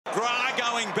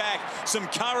going back. Some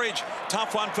courage.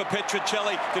 Tough one for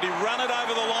Petrocelli. Did he run it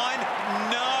over the line?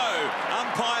 No.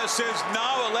 Umpire says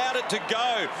no. Allowed it to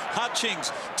go.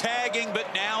 Hutchings tagging, but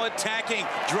now attacking.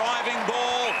 Driving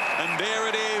ball. And there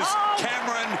it is.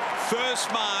 Cameron,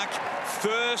 first mark.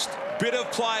 First bit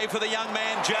of play for the young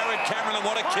man, Jarrod Cameron, and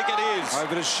what a kick it is.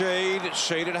 Over to Sheed.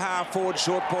 Sheed at half forward,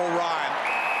 short ball,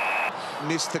 Ryan.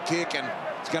 Missed the kick, and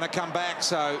it's going to come back,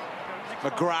 so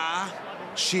McGrath,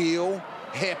 Shield,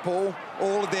 Heppel,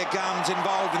 all of their guns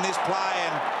involved in this play,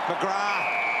 and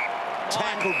McGrath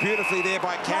tackled beautifully there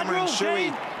by Cameron.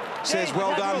 Shuey says,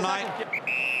 well done, mate.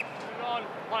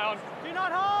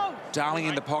 Darling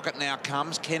in the pocket now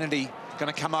comes. Kennedy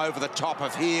going to come over the top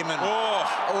of him and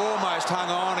almost hung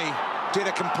on. He did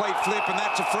a complete flip, and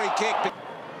that's a free kick.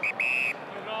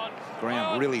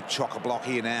 Ground really chock-a-block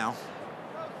here now.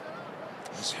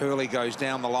 As Hurley goes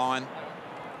down the line.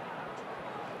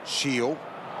 Shield.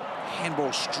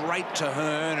 Handball straight to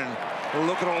Hearn, and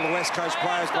look at all the West Coast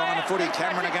players behind the footy.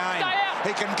 Cameron again.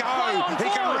 He can go. He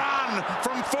can run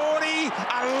from 40.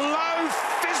 A low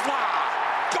fizzler.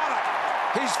 Got it.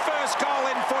 His first goal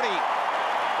in footy.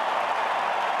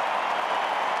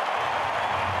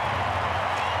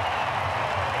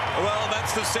 Well,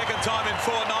 that's the second time in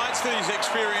 4 nights that he's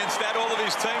experienced that. All of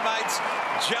his teammates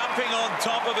jumping on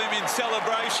top of him in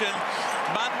celebration.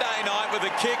 Monday night with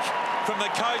a kick from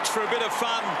the coach for a bit of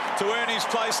fun to earn his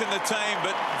place in the team,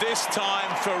 but this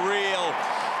time for real.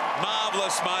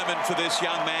 Marvellous moment for this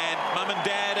young man. Mum and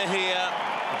Dad are here.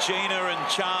 Gina and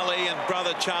Charlie and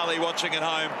brother Charlie watching at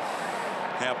home.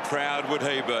 How proud would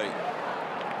he be?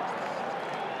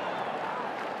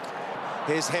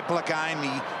 Here's Heppel again. He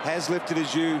has lifted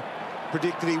as you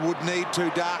predicted he would need to.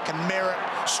 Dark and Merritt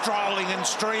strolling and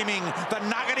streaming. The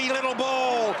nuggety little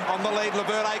ball on the lead.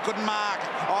 Laverde couldn't mark.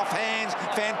 Off hands.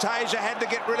 Fantasia had to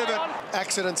get rid of it.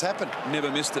 Accidents happen. Never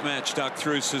missed a match. Stuck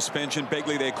through suspension.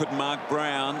 Begley there couldn't mark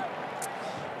Brown.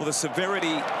 Well, the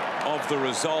severity of the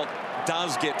result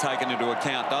does get taken into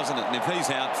account, doesn't it? And if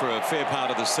he's out for a fair part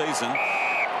of the season...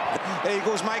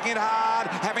 Eagles making it hard,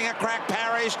 having a crack.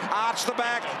 Parrish, arch the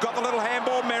back, got the little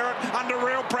handball. Merritt under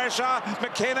real pressure.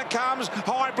 McKenna comes,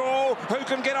 high ball. Who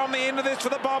can get on the end of this for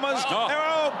the Bombers?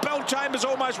 Bell Chambers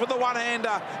almost with the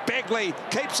one-hander. Begley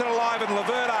keeps it alive, and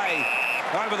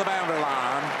Laverde over the boundary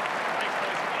line.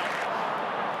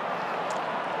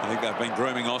 I think they've been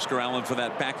grooming Oscar Allen for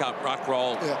that backup ruck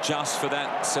roll just for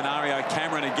that scenario.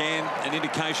 Cameron again, an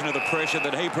indication of the pressure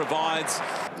that he provides.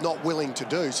 Not willing to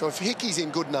do. So if Hickey's in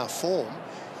good enough form,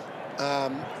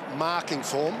 marking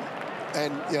form,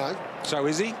 and, you know... So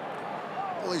is he?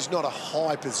 Well, he's not a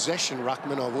high possession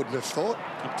ruckman, I wouldn't have thought.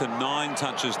 Up to 9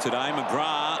 touches today.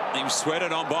 McGrath, he was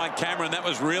sweated on by Cameron. That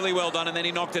was really well done, and then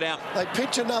he knocked it out. They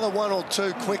pitch another 1 or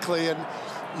 2 quickly, and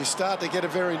you start to get a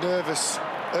very nervous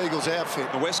Eagles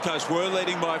outfit. The West Coast were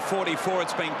leading by 44.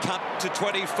 It's been cut to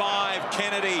 25.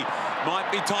 Kennedy, might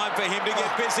be time for him to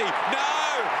get busy. No,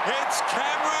 it's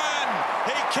Cameron.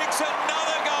 He kicks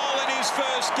another goal in his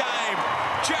first game.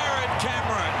 Jarrod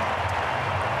Cameron.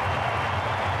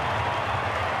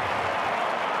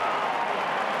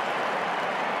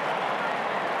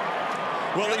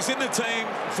 Well, he's in the team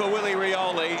for Willie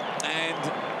Rioli,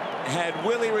 and had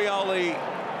Willie Rioli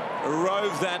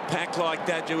rove that pack like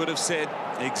that, you would have said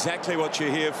exactly what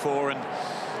you're here for. And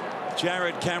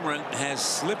Jarrod Cameron has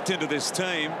slipped into this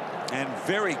team and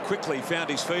very quickly found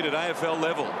his feet at AFL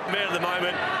level. Man of the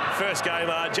moment, first game,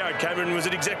 Jarrod Cameron, was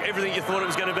it exactly everything you thought it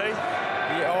was going to be?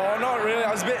 Yeah, not really.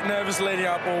 I was a bit nervous leading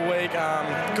up all week.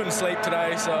 Couldn't sleep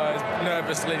today, so I was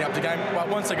nervous leading up the game. But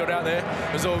once I got out there,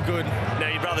 it was all good. Now,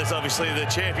 your brother's obviously the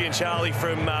champion, Charlie,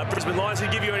 from Brisbane Lions. Did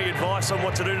he give you any advice on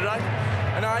what to do today?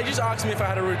 And he just asked me if I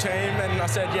had a routine, and I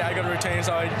said, yeah, I got a routine,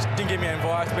 so he didn't give me any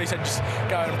advice, but he said, just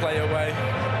go and play your way.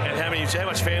 And how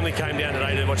much family came down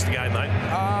today to watch the game, mate?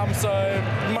 So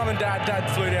Mum and Dad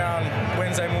flew down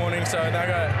Wednesday morning, so they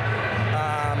got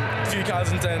a few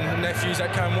cousins and nephews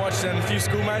that come watch, and a few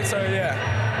schoolmates, so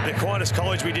yeah. The quietest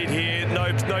college we did here,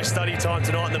 no study time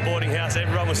tonight in the boarding house.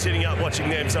 Everyone was sitting up watching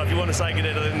them, so if you want to say good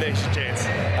day to them, there's your chance.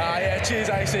 Yeah, cheers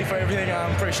AC for everything,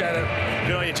 appreciate it.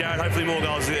 Good on you, Jarrod. Hopefully more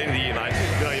goals at the end of the year, mate.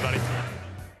 Good on you, buddy.